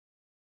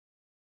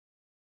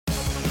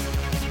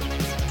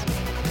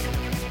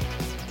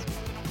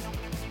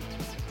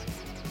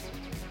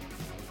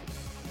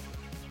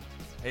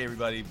Hey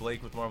everybody,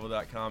 Blake with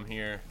Marvel.com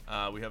here.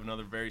 We have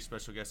another very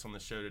special guest on the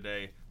show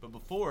today. But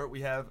before, we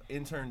have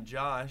intern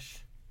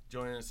Josh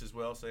joining us as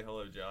well. Say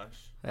hello,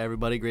 Josh. Hey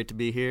everybody, great to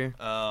be here.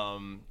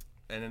 And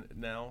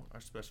now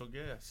our special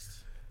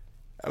guest.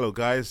 Hello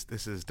guys,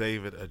 this is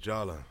David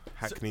Ajala,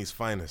 Hackney's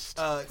finest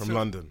from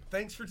London.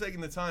 Thanks for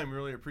taking the time,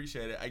 really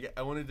appreciate it.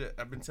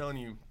 I've been telling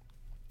you,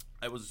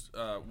 I was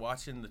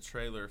watching the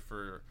trailer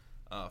for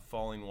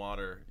Falling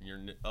Water, your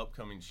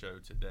upcoming show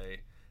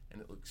today. And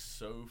it looks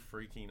so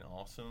freaking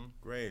awesome.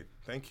 Great.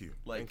 Thank you.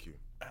 Thank you.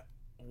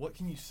 What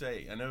can you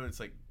say? I know it's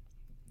like,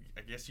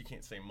 I guess you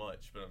can't say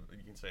much, but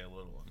you can say a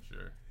little, I'm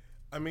sure.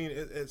 I mean,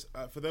 it's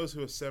for those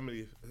who are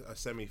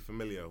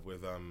semi-familiar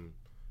with, a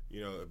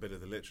bit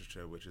of the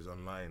literature, which is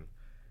online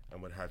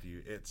and what have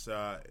you. It's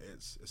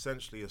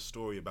essentially a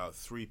story about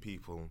three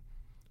people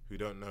who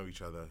don't know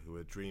each other, who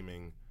are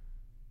dreaming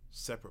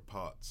separate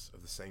parts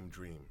of the same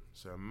dream.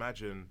 So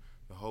imagine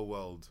the whole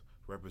world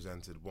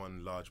represented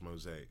one large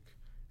mosaic.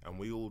 And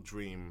we all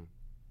dream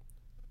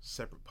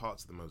separate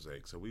parts of the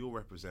mosaic. So we all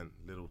represent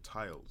little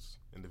tiles,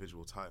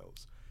 individual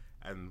tiles.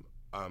 And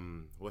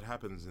what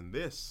happens in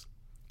this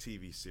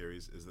TV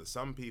series is that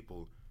some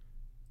people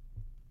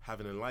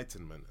have an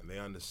enlightenment and they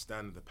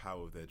understand the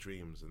power of their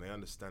dreams and they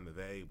understand that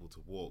they're able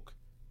to walk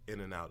in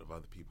and out of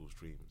other people's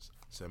dreams.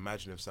 So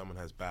imagine if someone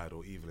has bad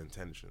or evil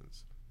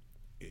intentions.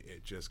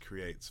 It just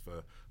creates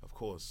for, of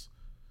course,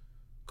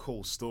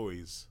 cool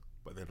stories,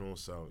 but then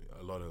also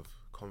a lot of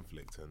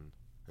conflict and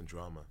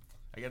drama.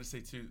 I got to say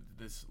too,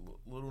 this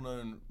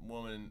little-known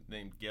woman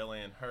named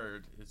Gail-Ann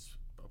Hurd is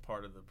a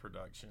part of the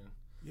production.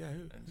 Yeah,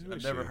 who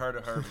I've never heard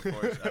of her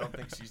before. I don't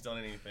think she's done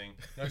anything.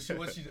 No,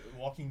 she's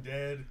Walking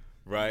Dead,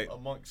 right?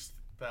 Amongst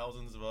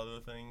thousands of other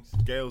things.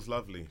 Gail's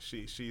lovely.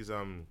 She's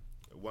a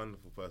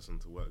wonderful person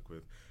to work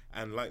with,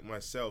 and like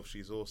myself,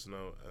 she's also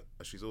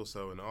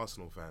an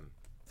Arsenal fan.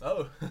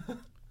 Oh.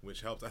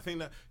 Which helped. I think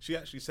that she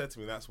actually said to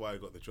me that's why I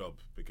got the job,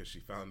 because she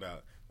found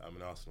out that I'm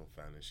an Arsenal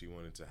fan and she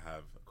wanted to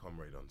have a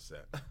comrade on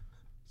set.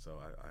 So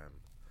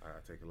I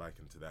take a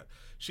liking to that.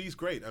 She's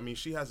great. I mean,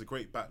 she has a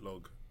great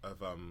backlog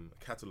of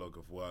catalogue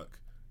of work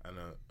and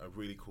a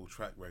really cool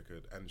track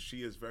record. And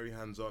she is very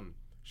hands-on.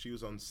 She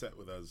was on set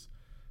with us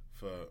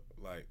for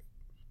like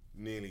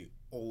nearly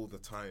all the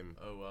time.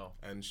 Oh wow!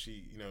 And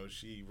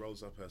she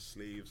rolls up her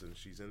sleeves and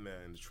she's in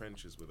there in the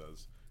trenches with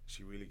us.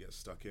 She really gets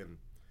stuck in.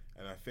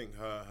 And I think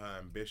her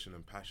ambition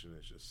and passion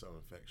is just so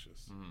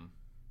infectious. Mm-hmm.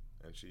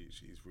 And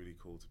she's really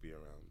cool to be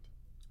around.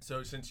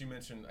 So since you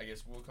mentioned, I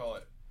guess we'll call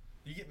it,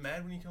 do you get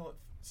mad when you call it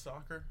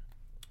soccer?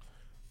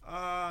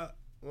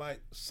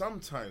 Like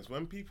sometimes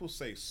when people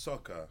say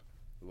soccer,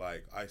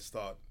 like I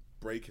start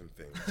breaking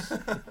things.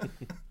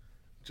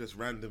 Just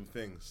random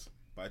things.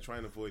 But I try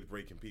and avoid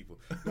breaking people.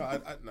 No,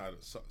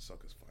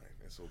 soccer's fine.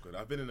 It's all good.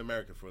 I've been in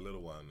America for a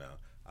little while now.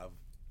 I've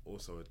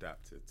also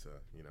adapted to,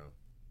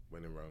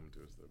 when in Rome,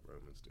 do as the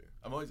Romans do.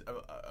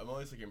 I'm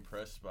always like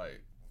impressed by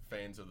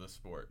fans of the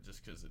sport,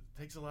 just because it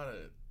takes a lot of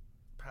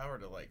power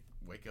to like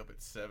wake up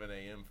at 7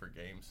 a.m. for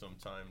games.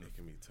 Sometimes it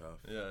can be tough.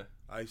 Yeah,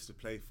 I used to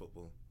play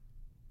football.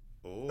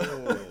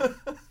 Oh,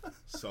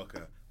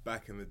 soccer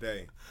back in the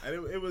day, and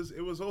it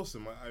was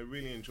awesome. I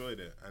really enjoyed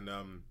it, and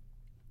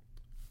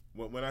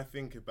when I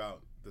think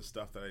about the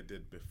stuff that I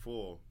did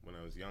before when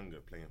I was younger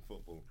playing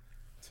football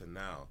to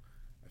now,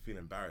 I feel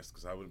embarrassed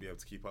because I wouldn't be able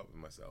to keep up with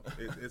myself.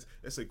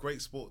 It's a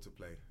great sport to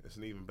play. It's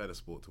an even better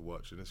sport to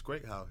watch, and it's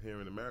great how here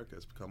in America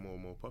it's become more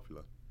and more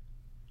popular.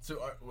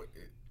 So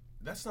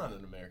that's not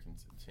an American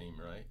team,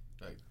 right?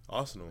 Like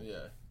Arsenal.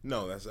 Yeah.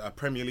 No, that's a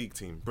Premier League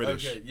team,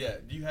 British. Okay, yeah.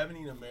 Do you have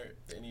any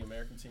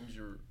American teams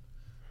you're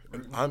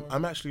rooting I'm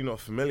for? actually not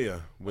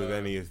familiar with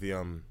any of the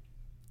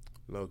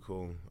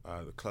local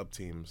the club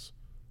teams.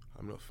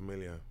 I'm not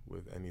familiar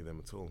with any of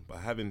them at all, but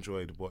I have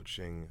enjoyed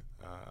watching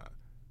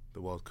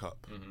the World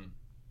Cup. Mm-hmm.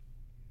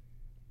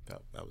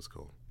 That was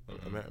cool.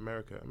 Mm-hmm.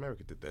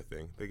 America did their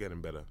thing. They're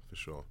getting better for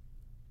sure.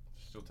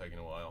 Still taking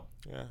a while.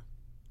 Yeah.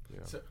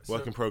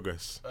 Work in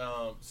progress.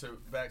 So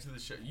back to the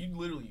show. You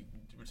literally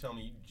were telling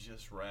me you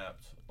just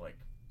wrapped like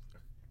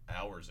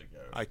hours ago.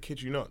 I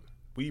kid you not.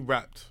 We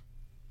wrapped.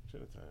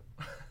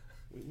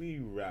 we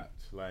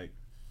wrapped like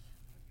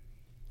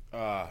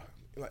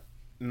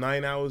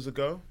 9 hours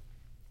ago.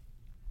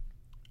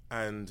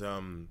 And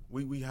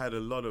we had a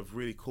lot of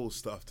really cool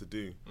stuff to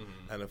do.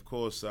 Mm-hmm. And of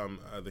course,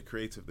 the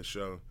creator of the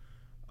show,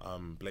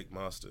 Blake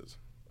Masters,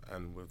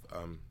 and with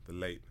the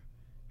late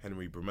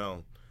Henry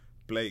Brummel,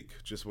 Blake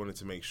just wanted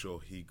to make sure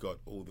he got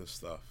all the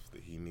stuff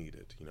that he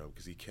needed,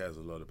 because he cares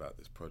a lot about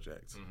this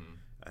project,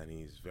 mm-hmm. and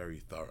he's very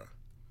thorough.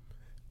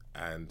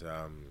 And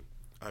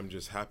I'm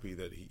just happy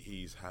that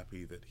he's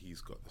happy that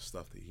he's got the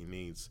stuff that he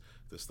needs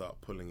to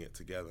start pulling it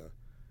together.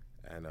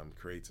 And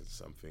created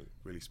something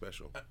really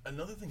special.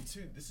 Another thing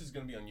too, this is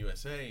going to be on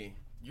USA.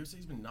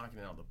 USA's been knocking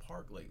it out of the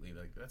park lately.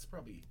 Like that's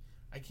probably,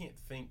 I can't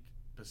think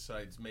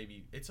besides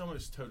maybe it's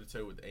almost toe to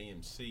toe with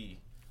AMC,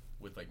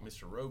 with like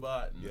Mr.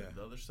 Robot and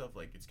the other stuff.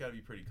 Like it's got to be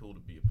pretty cool to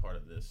be a part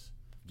of this.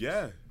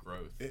 Yeah,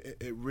 growth.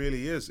 It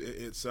really is.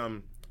 It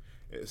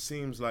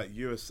seems like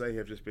USA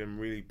have just been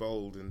really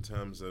bold in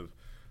terms of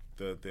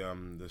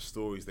the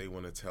stories they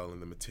want to tell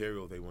and the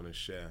material they want to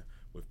share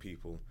with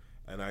people.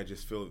 And I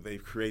just feel that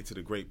they've created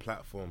a great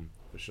platform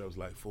for shows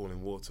like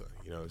Falling Water.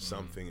 You know, it's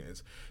something.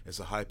 It's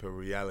a hyper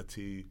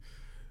reality,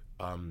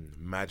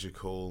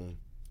 magical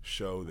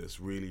show that's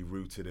really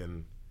rooted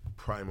in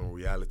primal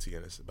reality,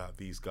 and it's about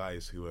these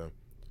guys who are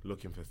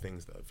looking for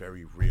things that are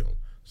very real.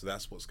 So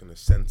that's what's going to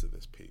center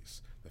this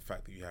piece. The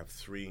fact that you have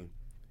three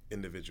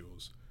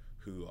individuals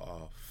who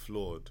are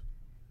flawed,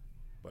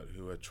 but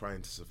who are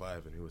trying to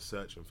survive and who are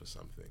searching for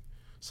something.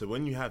 So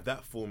when you have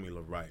that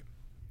formula right,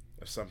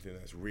 of something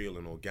that's real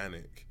and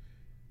organic,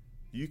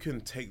 you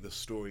can take the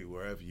story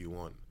wherever you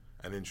want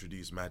and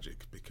introduce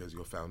magic because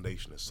your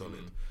foundation is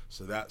solid.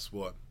 So that's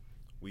what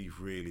we've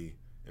really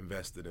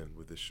invested in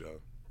with this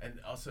show. And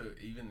also,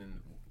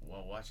 even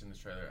while watching the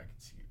trailer, I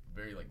could see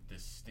very like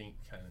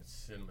distinct kind of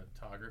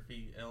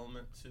cinematography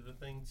element to the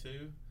thing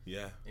too.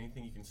 Yeah.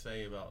 Anything you can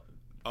say about the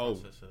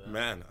process of that?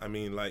 Man, I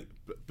mean, like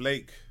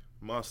Blake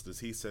Masters,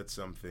 he said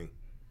something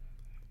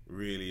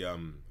really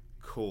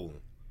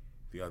cool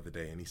the other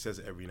day, and he says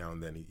it every now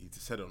and then. He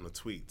said it on a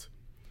tweet.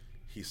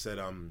 He said,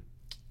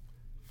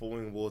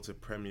 Falling Water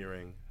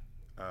premieres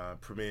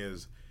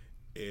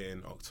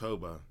in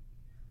October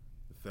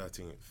the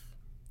 13th.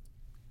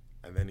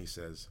 And then he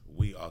says,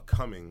 we are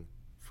coming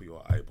for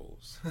your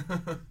eyeballs.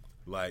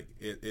 Like,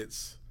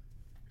 it's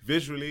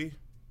visually,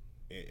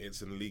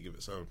 it's in a league of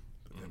its own.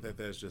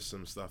 There's just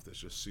some stuff that's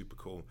just super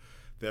cool.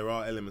 There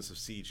are elements of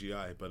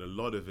CGI, but a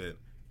lot of it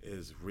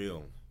is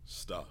real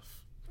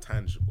stuff,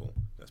 tangible,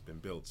 that's been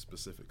built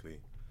specifically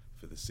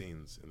for the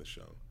scenes in the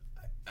show.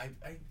 I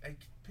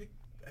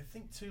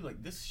think too,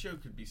 like, this show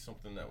could be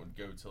something that would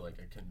go to like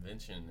a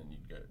convention and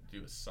you'd go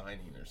do a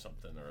signing or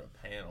something, or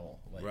a panel.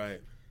 Like,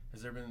 right.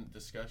 Has there been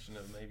discussion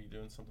of maybe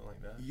doing something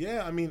like that?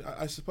 Yeah, I mean,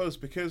 I suppose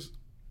because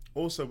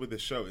also with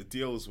this show, it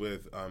deals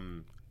with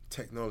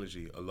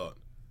technology a lot.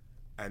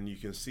 And you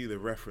can see the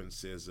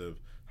references of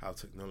how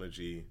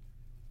technology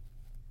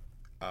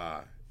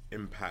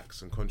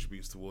impacts and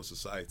contributes towards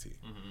society,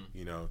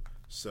 you know.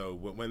 So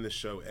when the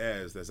show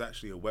airs, there's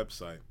actually a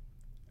website,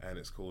 and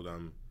it's called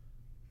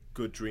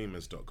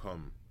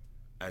gooddreamers.com.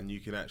 And you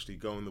can actually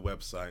go on the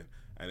website,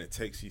 and it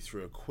takes you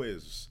through a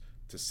quiz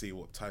to see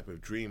what type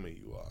of dreamer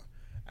you are.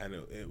 And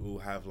it will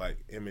have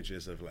like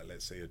images of, like,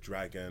 let's say a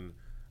dragon,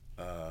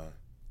 a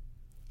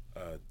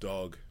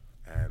dog,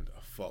 and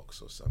a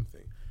fox or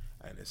something.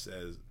 And it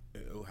says,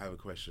 it'll have a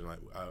question like,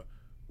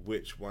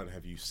 which one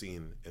have you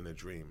seen in a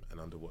dream and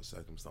under what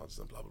circumstances,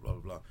 and blah, blah, blah,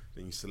 blah, blah.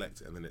 Then you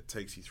select it, and then it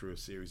takes you through a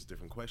series of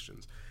different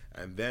questions.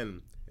 And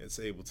then it's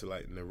able to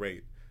like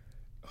narrate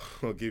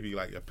or give you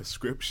like a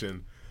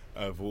prescription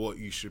of what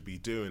you should be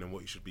doing and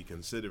what you should be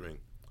considering.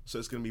 So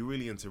it's going to be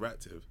really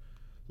interactive.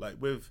 Like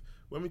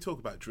when we talk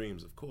about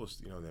dreams, of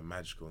course, you know, they're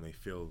magical and they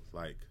feel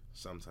like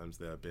sometimes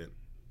they're a bit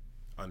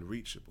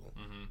unreachable.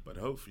 But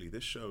hopefully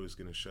this show is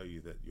going to show you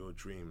that your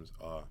dreams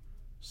are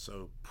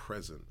so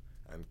present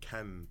and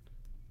can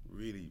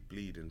really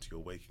bleed into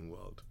your waking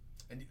world.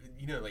 And,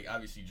 you know, like,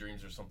 obviously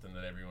dreams are something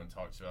that everyone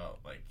talks about,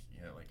 like,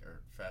 you know, like,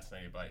 are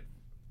fascinated by.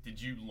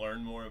 Did you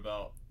learn more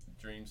about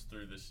dreams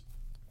through this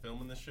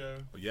filming this show?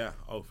 Yeah,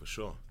 for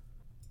sure.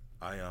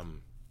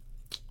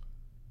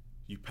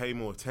 You pay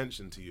more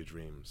attention to your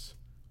dreams,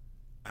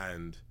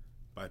 and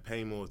by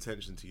paying more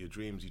attention to your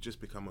dreams, you just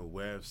become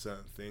aware of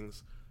certain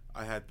things.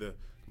 I had the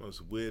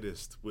most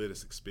weirdest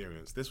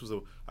experience.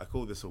 I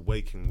call this a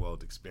waking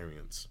world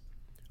experience.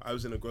 I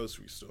was in a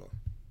grocery store.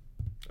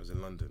 I was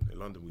in London. In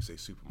London, we say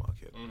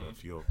supermarket.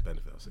 For your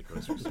benefit, I'll say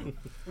grocery store.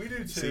 We do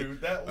too. See,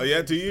 oh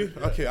yeah, do you?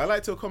 Yeah. Okay, I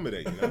like to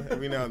accommodate, you know,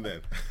 every now and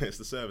then. It's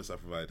the service I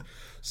provide.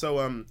 So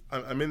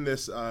I'm in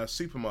this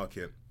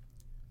supermarket,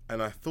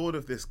 and I thought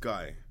of this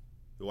guy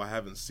who I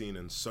haven't seen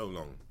in so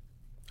long.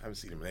 I haven't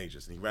seen him in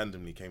ages, and he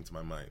randomly came to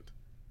my mind.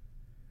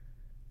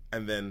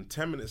 And then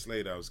 10 minutes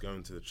later, I was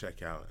going to the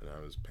checkout, and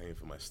I was paying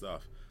for my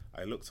stuff.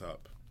 I looked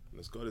up, and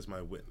as God is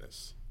my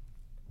witness,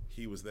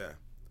 he was there.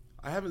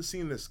 I haven't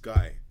seen this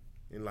guy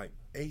in like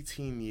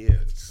 18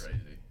 years. That's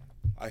crazy.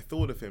 I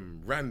thought of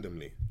him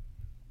randomly,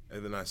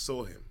 and then I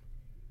saw him.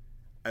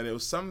 And it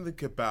was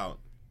something about,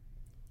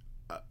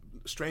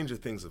 stranger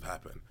things have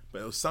happened,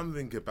 but it was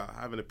something about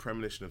having a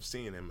premonition of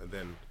seeing him and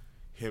then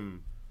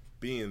him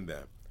being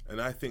there.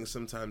 And I think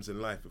sometimes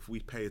in life, if we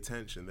pay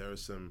attention, there are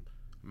some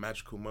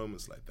magical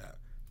moments like that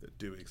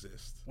do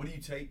exist. What do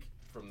you take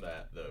from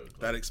that, though? Like,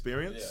 that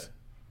experience?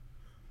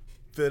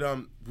 Yeah.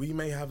 That we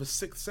may have a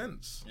sixth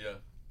sense. Yeah.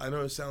 I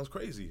know it sounds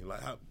crazy.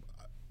 Like,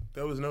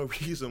 there was no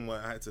reason why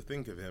I had to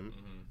think of him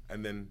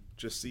and then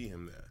just see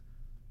him there,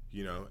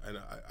 you know. And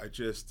I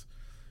just,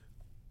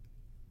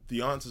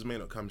 the answers may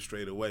not come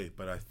straight away,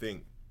 but I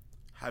think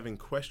having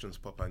questions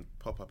pop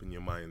up in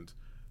your mind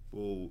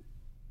will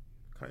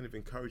kind of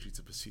encourage you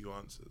to pursue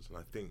answers. And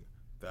I think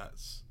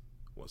that's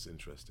what's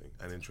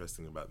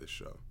interesting about this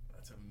show.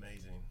 That's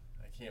amazing.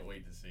 I can't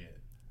wait to see it.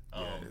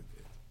 Yeah,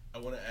 I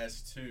want to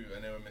ask too,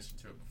 I know I mentioned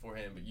to it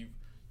beforehand, but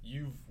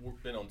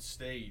you've been on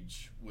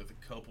stage with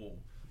a couple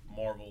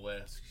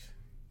Marvel-esque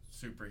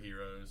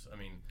superheroes. I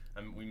mean,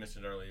 we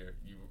mentioned earlier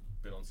you've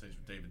been on stage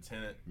with David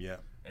Tennant. Yeah.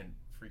 And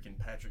freaking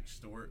Patrick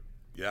Stewart.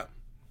 Yeah.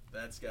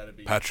 That's got to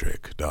be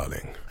Patrick,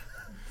 darling.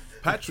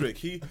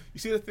 Patrick, you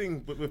see the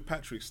thing with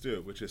Patrick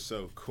Stewart, which is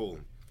so cool.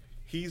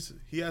 He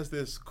has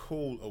this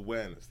cool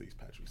awareness that he's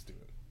Patrick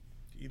Stewart.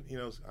 He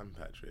knows I'm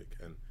Patrick,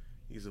 and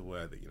he's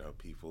aware that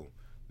people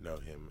know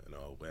him and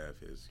are aware of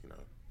his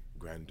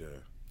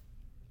grandeur,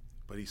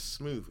 but he's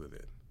smooth with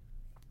it.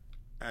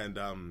 And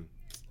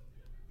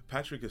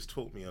Patrick has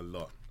taught me a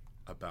lot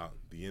about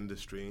the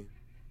industry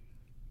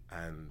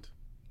and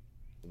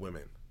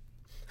women.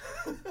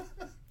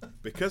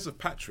 Because of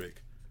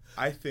Patrick,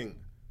 I think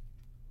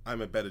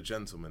I'm a better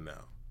gentleman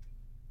now.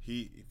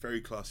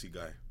 Very classy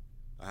guy.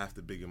 I have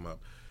to big him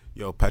up.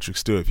 Yo, Patrick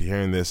Stewart, if you're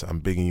hearing this, I'm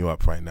bigging you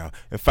up right now.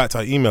 In fact,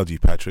 I emailed you,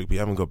 Patrick, but you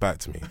haven't got back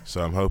to me.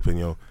 So I'm hoping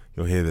you'll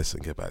hear this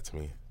and get back to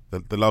me.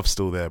 The love's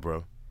still there,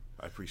 bro.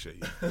 I appreciate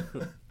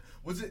you.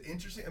 Was it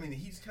interesting? I mean,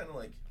 he's kind of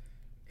like,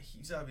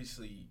 he's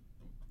obviously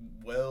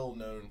well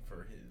known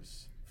for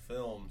his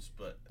films,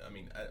 but I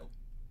mean, I don't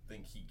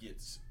think he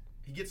gets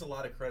a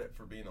lot of credit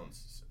for being on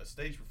a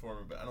stage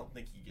performer, but I don't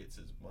think he gets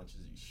as much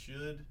as he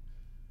should.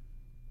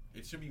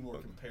 It should be more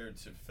compared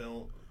to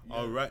film.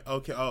 Oh, right.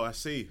 Okay. Oh, I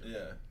see.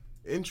 Yeah.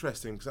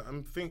 Interesting, because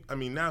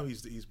now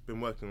he's been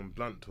working on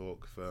Blunt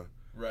Talk for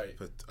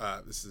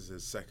this is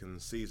his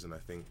second season, I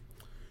think.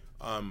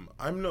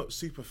 I'm not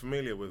super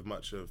familiar with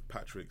much of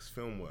Patrick's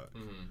film work,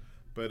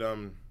 but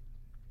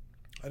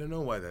I don't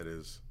know why that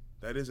is.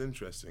 That is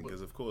interesting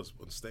because, of course,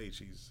 on stage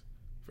he's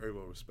very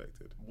well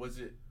respected. Was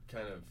it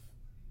kind of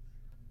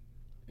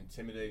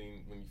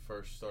intimidating when you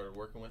first started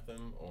working with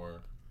him,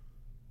 or?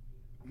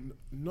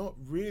 Not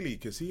really,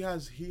 because he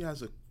has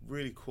a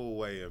really cool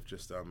way of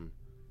just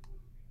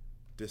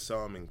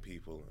disarming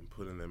people and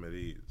putting them at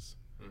ease,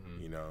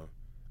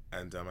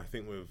 and I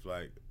think with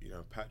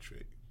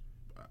Patrick,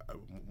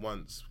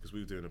 once, because we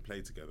were doing a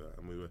play together,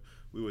 and we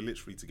were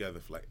literally together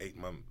for like 8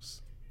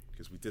 months,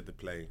 because we did the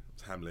play, it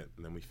was Hamlet,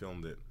 and then we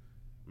filmed it,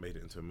 made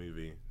it into a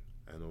movie,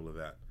 and all of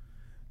that.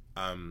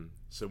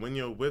 So when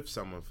you're with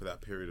someone for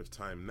that period of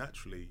time,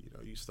 naturally,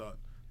 you start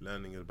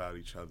learning about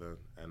each other,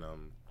 and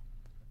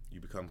you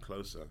become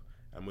closer.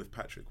 And with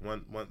Patrick,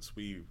 once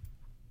we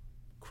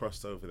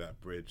crossed over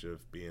that bridge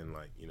of being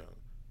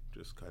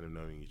just kind of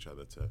knowing each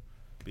other to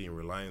being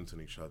reliant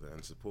on each other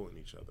and supporting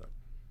each other,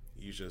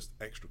 he's just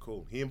extra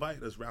cool. He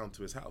invited us round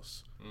to his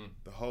house,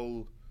 the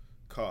whole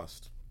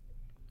cast.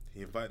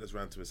 He invited us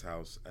round to his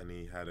house, and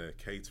he had a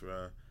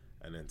caterer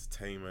and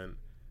entertainment,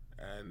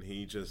 and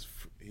he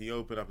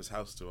opened up his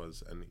house to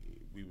us, and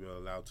we were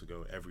allowed to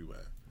go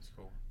everywhere. That's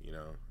cool.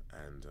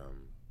 And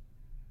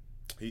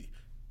he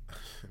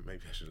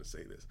maybe I shouldn't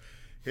say this.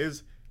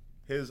 His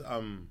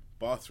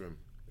bathroom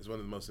is one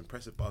of the most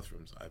impressive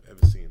bathrooms I've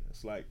ever seen.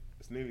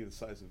 It's nearly the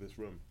size of this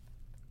room.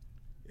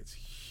 It's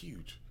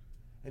huge,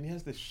 and he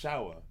has this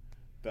shower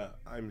that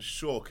I'm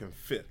sure can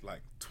fit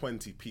like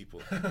 20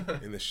 people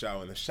in the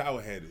shower, and the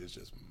shower head is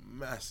just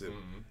massive,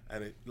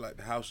 and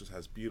the house just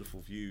has beautiful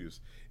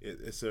views.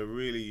 It's a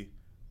really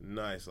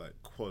nice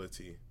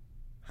quality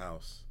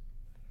house.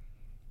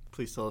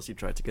 Please tell us you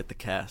tried to get the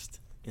cast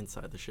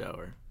inside the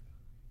shower.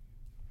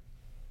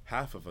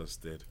 Half of us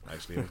did,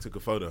 actually. We took a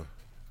photo.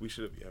 We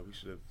should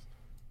have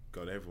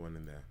got everyone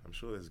in there. I'm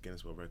sure there's a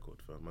Guinness World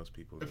Record for most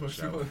people in the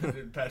shower.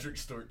 In Patrick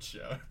Stewart's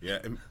shower. Yeah,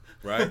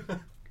 right.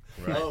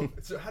 Right.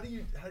 So how do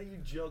you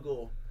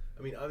juggle?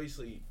 I mean,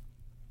 obviously,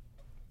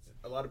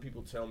 a lot of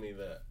people tell me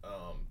that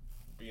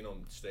being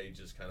on stage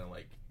is kind of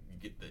like you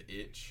get the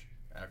itch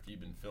after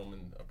you've been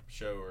filming a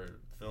show or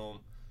a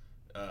film.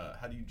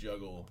 How do you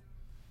juggle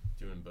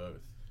doing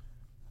both?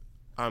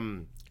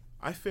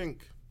 I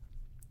think,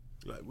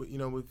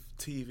 with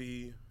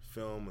TV,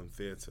 film, and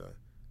theatre,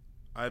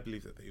 I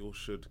believe that they all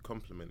should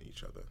complement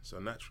each other. So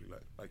naturally,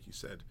 like you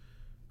said,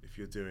 if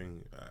you're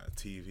doing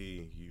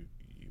TV, you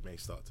may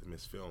start to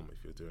miss film.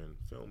 If you're doing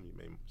film, you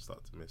may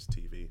start to miss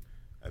TV,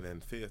 and then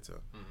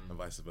theatre, and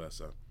vice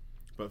versa.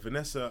 But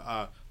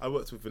Vanessa, I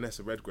worked with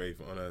Vanessa Redgrave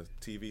on a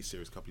TV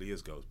series a couple of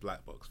years ago. It was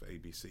Black Box for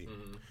ABC,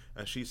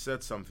 and she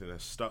said something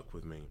that stuck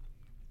with me.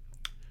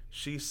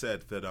 She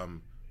said that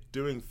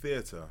doing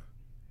theatre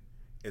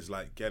is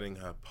like getting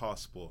her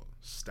passport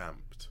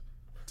stamped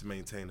to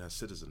maintain her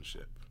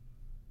citizenship.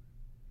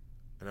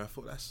 And I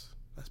thought that's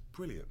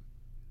brilliant.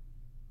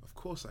 Of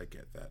course I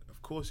get that.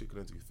 Of course you're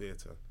going to do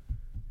theatre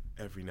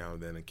every now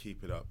and then and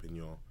keep it up in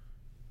your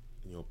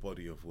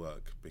body of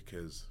work,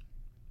 because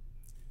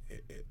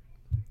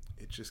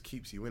it just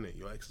keeps you in it.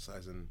 You're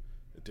exercising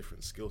a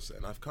different skill set.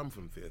 And I've come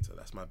from theatre.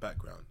 That's my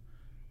background.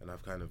 And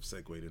I've kind of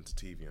segued into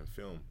TV and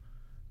film.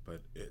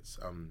 But it's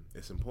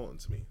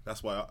important to me.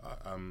 That's why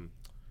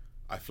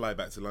I fly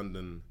back to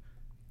London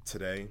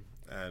today,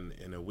 and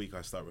in a week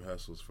I start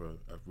rehearsals for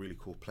a really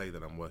cool play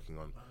that I'm working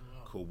on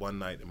called One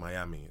Night in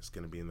Miami. It's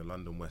going to be in the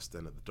London West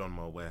End at the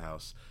Donmar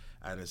Warehouse,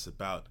 and it's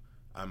about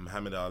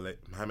Muhammad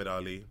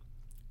Ali,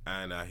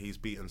 and he's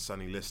beaten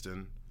Sonny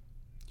Liston,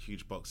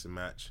 huge boxing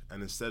match,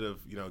 and instead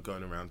of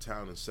going around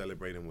town and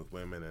celebrating with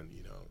women and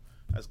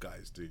as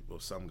guys do, well,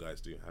 some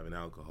guys do, having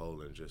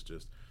alcohol and just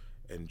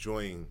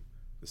enjoying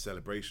the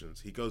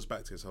celebrations. He goes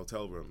back to his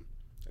hotel room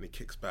and he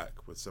kicks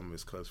back with some of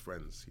his close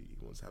friends. He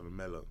wants to have a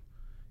mellow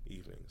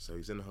evening. So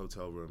he's in the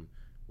hotel room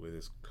with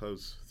his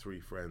close 3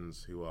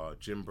 friends, who are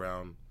Jim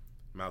Brown,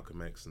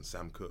 Malcolm X, and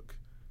Sam Cooke.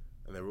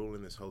 And they're all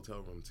in this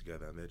hotel room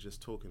together, and they're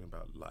just talking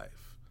about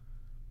life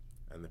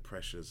and the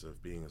pressures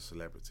of being a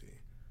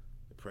celebrity,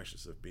 the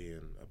pressures of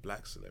being a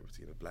black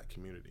celebrity in a black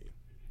community,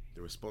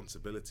 the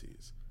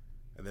responsibilities.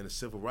 And then a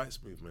civil rights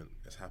movement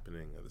is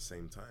happening at the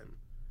same time.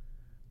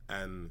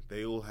 And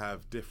they all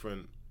have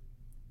different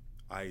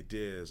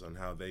ideas on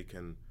how they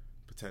can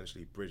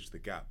potentially bridge the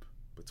gap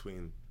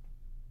between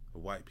the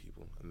white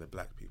people and the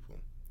black people.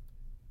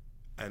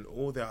 And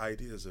all their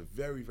ideas are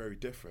very, very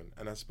different.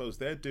 And I suppose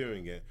they're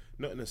doing it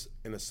not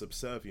in a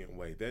subservient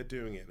way. They're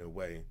doing it in a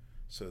way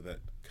so that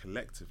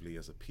collectively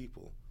as a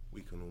people,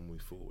 we can all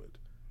move forward.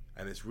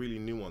 And it's really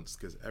nuanced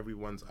because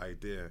everyone's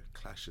idea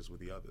clashes with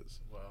the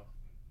others. Wow.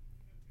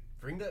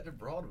 Bring that to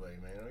Broadway,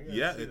 man.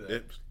 Yeah,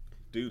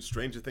 dude,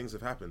 stranger things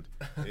have happened.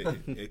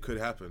 It could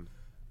happen.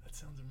 That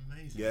sounds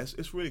amazing. Yeah,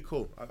 it's really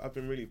cool. I've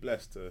been really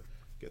blessed to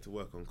get to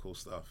work on cool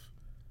stuff.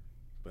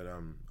 But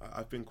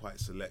I've been quite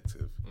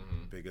selective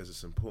because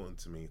it's important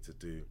to me to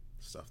do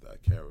stuff that I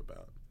care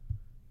about.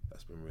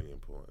 That's been really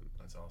important.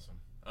 That's awesome.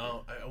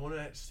 I want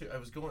to ask too. I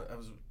was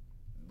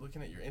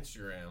looking at your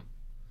Instagram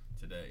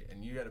today,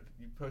 and you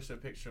posted a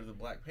picture of the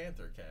Black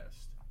Panther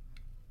cast.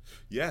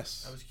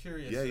 Yes. I was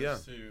curious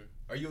as to.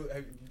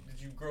 Did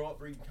you grow up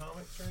reading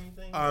comics or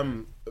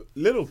anything?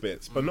 Little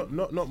bits, but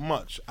not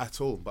much at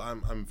all. But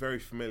I'm very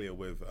familiar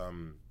with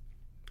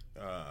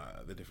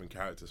the different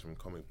characters from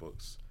comic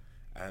books.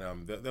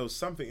 And there was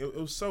something, it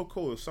was so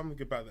cool. There was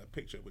something about that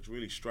picture which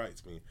really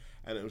strikes me.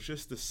 And it was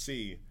just to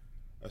see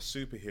a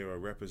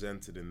superhero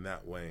represented in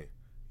that way,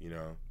 you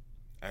know.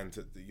 And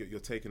you're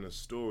taking a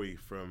story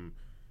from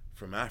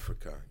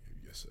Africa,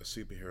 a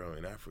superhero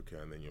in Africa,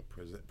 and then you're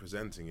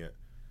presenting it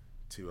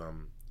to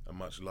a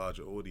much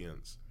larger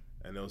audience.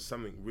 And there was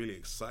something really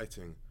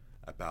exciting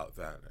about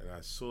that. And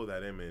I saw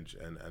that image,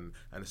 and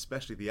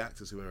especially the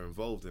actors who are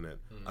involved in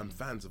it. I'm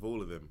fans of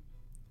all of them.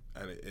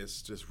 And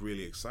it's just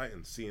really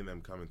exciting seeing them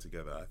coming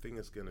together. I think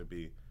it's going to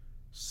be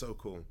so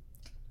cool.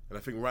 And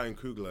I think Ryan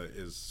Coogler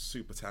is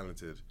super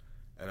talented,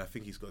 and I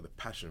think he's got the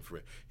passion for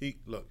it.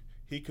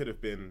 He could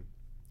have been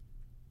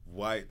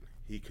white,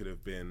 he could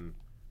have been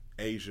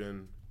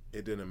Asian,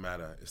 it didn't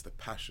matter. It's the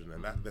passion,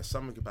 and there's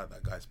something about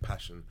that guy's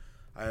passion.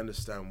 I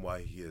understand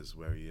why he is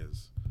where he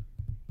is.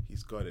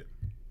 He's got it.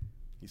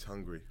 He's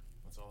hungry.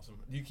 That's awesome.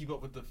 Do you keep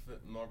up with the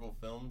Marvel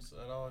films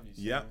at all? Have you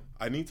seen Yeah, them?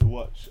 I need to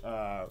watch.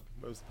 What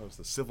was the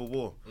poster? Civil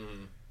War.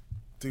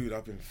 Dude,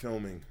 I've been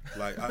filming.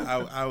 Like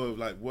our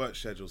like work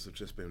schedules have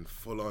just been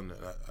full on,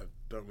 and I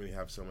don't really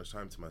have so much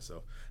time to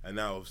myself. And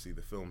now, obviously,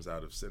 the film's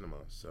out of cinema,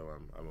 so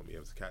I won't be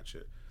able to catch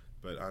it.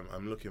 But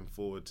I'm looking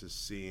forward to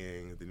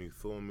seeing the new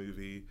Thor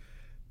movie,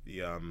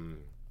 the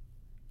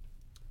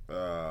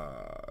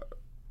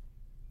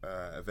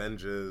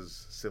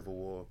Avengers, Civil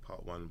War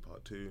Part 1,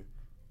 Part 2.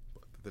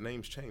 The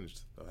name's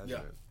changed, though, hasn't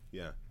it?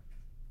 Yeah.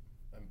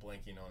 I'm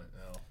blanking on it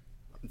now.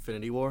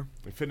 Infinity War?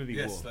 Infinity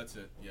War. Yes, that's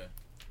it, yeah.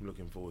 I'm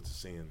looking forward to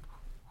seeing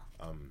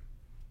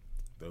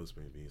those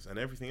movies and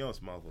everything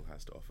else Marvel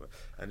has to offer.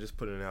 And just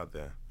putting it out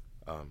there,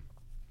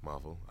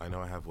 Marvel, I know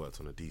I have worked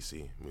on a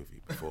DC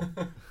movie before,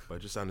 but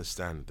just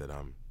understand that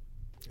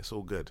it's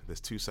all good.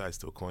 There's two sides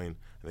to a coin,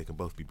 and they can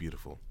both be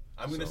beautiful.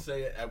 I'm gonna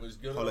say it. I was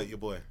gonna holler at your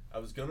boy. I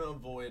was gonna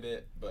avoid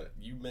it, but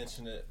you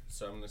mentioned it,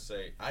 so I'm gonna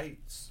say I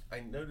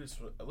noticed.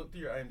 I looked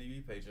at your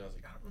IMDb page and I was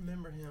like, I don't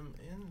remember him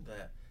in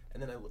that.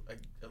 And then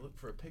I looked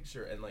for a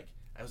picture and like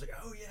I was like,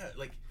 oh yeah,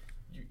 like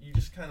you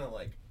just kind of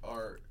like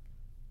are.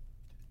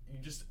 You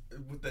just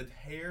with the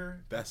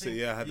hair. That's it.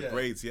 Yeah, I had the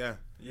braids. Yeah.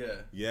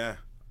 Yeah. Yeah.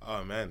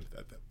 Oh man,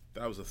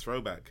 that was a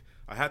throwback.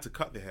 I had to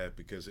cut the hair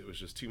because it was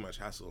just too much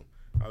hassle.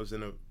 I was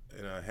in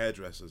a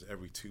hairdresser's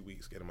every 2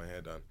 weeks getting my hair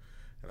done.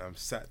 And I'm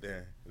sat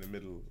there in the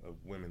middle of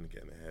women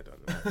getting their hair done.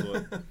 And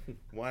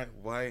I thought,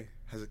 why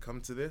has it come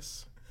to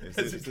this?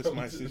 Is this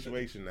my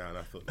situation now? And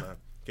I thought, nah,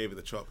 gave it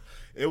the chop.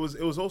 It was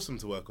awesome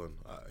to work on.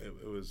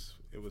 It was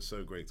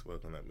so great to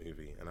work on that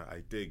movie. And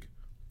I dig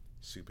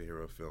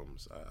superhero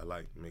films. I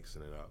like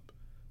mixing it up.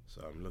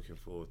 So I'm looking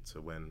forward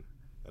to when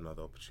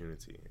another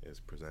opportunity is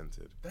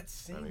presented. That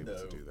scene I'm able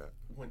though, to do that.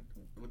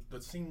 with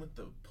the scene with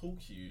the pool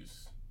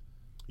cues.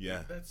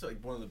 Yeah, that's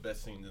like one of the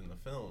best scenes in the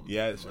film.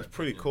 Yeah, it's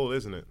pretty cool,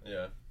 isn't it?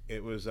 Yeah,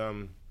 it was.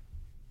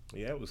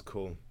 It was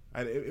cool,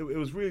 and it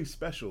was really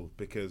special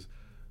because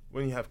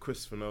when you have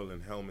Christopher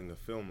Nolan helming a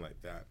film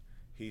like that,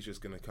 he's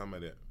just gonna come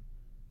at it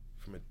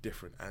from a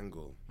different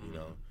angle, you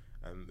know.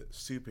 And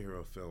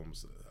superhero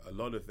films, a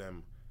lot of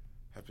them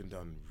have been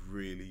done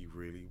really,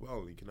 really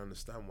well. You can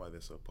understand why they're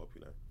so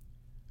popular.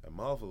 And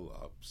Marvel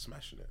are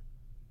smashing it.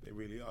 They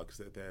really are,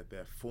 because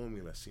their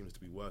formula seems to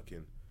be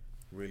working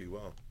really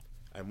well.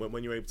 And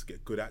when you're able to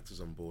get good actors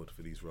on board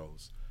for these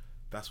roles,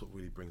 that's what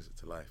really brings it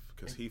to life.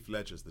 Because Heath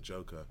Ledger's the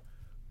Joker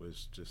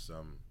was just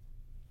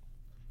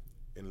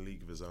in a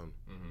league of his own.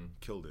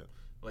 Killed it.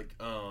 Like,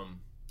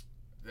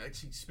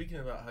 actually, speaking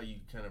about how you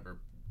kind of are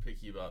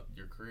picky about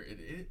your career,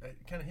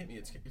 it kind of hit me.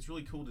 It's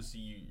really cool to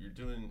see you're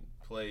doing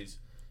plays,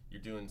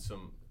 you're doing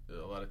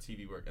a lot of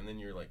TV work, and then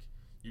you're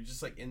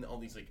just like in all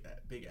these like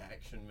big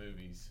action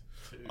movies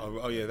too.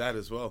 Oh yeah, that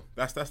as well.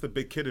 That's the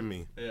big kid in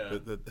me. Yeah.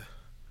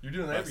 You're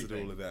doing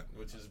everything, all of that,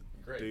 which is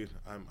great. Dude,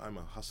 I'm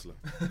a hustler.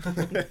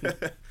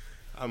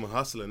 I'm a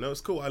hustler. No,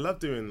 it's cool. I love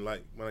doing,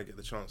 like, when I get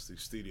the chance to do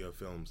studio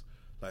films,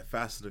 like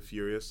Fast and the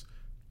Furious.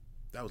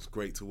 That was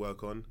great to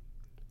work on.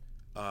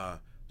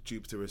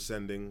 Jupiter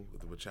Ascending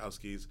with the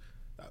Wachowskis.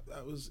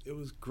 It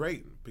was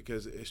great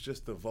because it's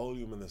just the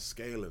volume and the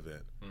scale of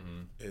it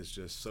is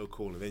just so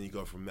cool. And then you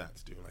go from that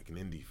to doing like an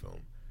indie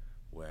film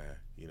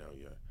where you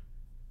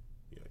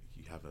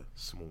have a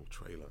small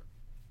trailer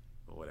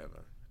or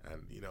whatever,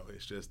 and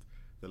it's just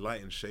the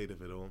light and shade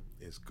of it all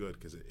is good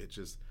because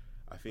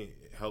I think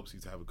it helps you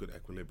to have a good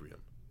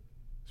equilibrium.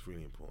 It's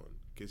really important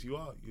because you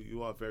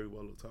are very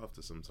well looked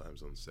after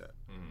sometimes on set,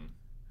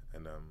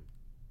 and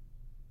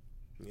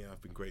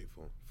I've been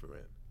grateful for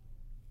it,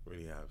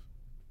 really have.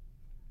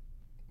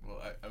 Well,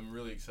 I'm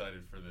really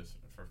excited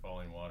for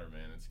Falling Water,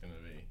 man. It's gonna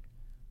be,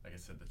 like I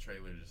said, the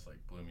trailer just like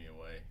blew me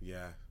away.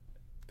 Yeah,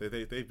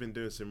 they've been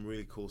doing some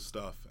really cool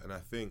stuff, and I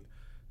think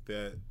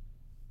that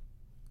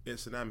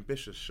it's an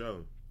ambitious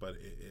show, but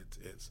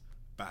it's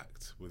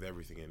backed with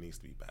everything it needs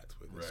to be backed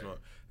with. Right.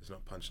 It's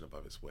not punching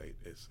above its weight.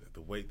 It's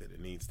the weight that it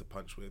needs to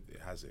punch with.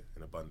 It has it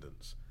in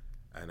abundance,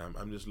 and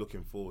I'm just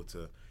looking forward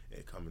to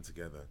it coming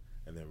together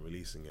and then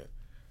releasing it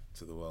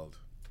to the world.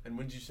 And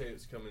when did you say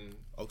it's coming?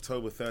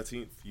 October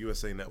 13th,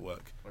 USA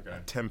Network. Okay.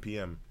 At 10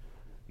 p.m.,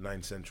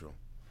 9 Central.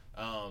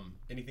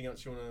 Anything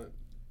else you want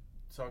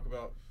to talk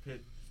about,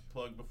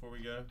 plug before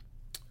we go?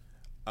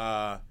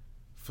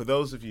 For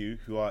those of you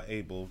who are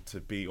able to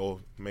be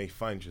or may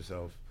find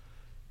yourself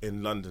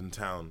in London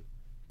town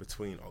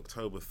between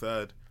October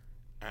 3rd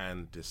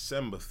and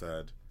December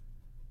 3rd,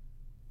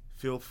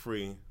 feel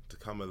free to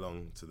come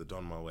along to the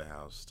Donmar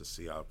Warehouse to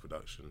see our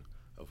production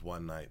of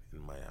One Night in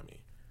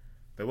Miami.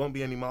 There won't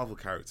be any Marvel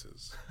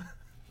characters,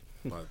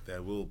 but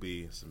there will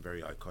be some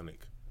very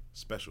iconic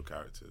special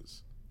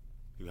characters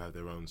who have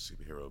their own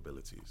superhero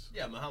abilities.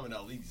 Yeah, Muhammad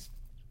Ali's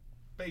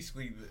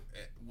basically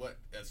what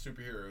a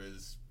superhero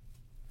is,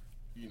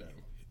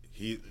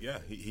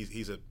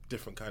 He's a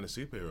different kind of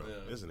superhero,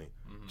 isn't he?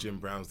 Mm-hmm. Jim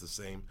Brown's the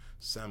same.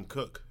 Sam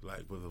Cooke,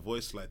 like with a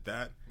voice like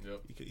that,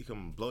 he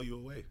can blow you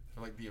away.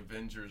 Like the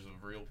Avengers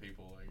of real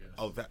people, I guess.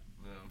 Oh,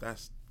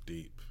 that's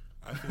deep.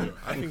 I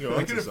think you're I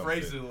onto could have something.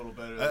 phrased it a little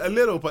better. A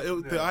little, but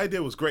the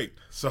idea was great.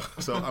 So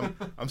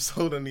I'm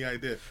sold on the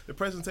idea. The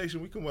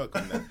presentation, we can work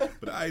on that,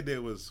 but the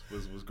idea was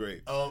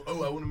great. I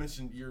want to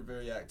mention you're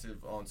very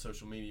active on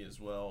social media as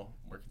well.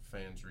 Where can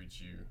fans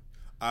reach you?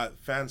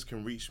 Fans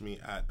can reach me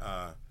at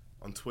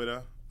on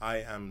Twitter. I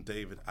am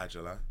David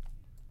Ajala.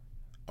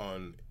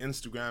 On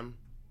Instagram,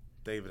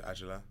 David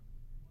Ajala.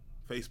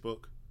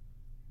 Facebook,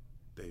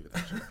 David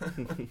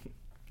Ajala.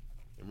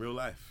 In real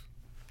life.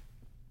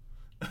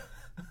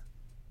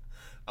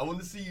 I want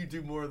to see you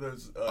do more of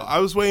those. I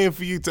was waiting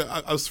for you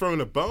to. I was throwing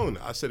a bone.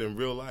 I said in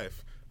real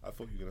life. I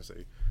thought you were gonna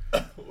say.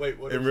 Wait,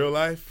 what? In real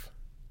life,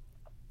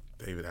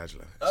 David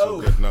Ajala. So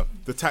good. No,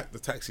 the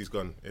taxi's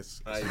gone.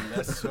 It's I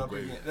messed up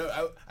again.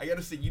 No, I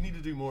gotta say you need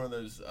to do more of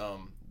those.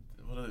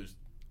 What are those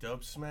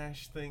dub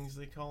smash things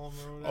they call them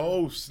or whatever?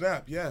 Oh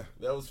snap! Yeah,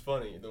 that was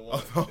funny. The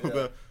one.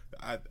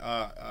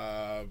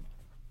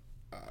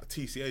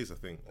 TCAs I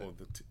think, or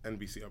the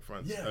NBC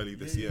upfronts early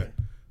this year.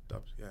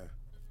 Dubs. Yeah.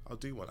 I'll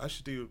do one. I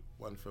should do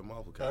one for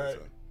Marvel character.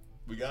 All right.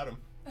 We got him.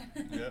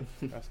 Yeah.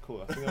 That's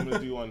cool. I think I'm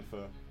going to do one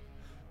for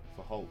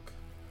Hulk.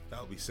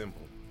 That'll be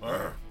simple. All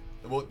right.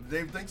 Well,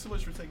 Dave, thanks so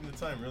much for taking the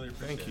time. Really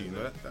appreciate it. Thank you.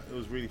 No, it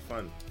was really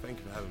fun. Thank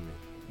you for having me.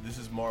 This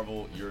is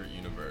Marvel, Your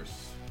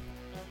Universe.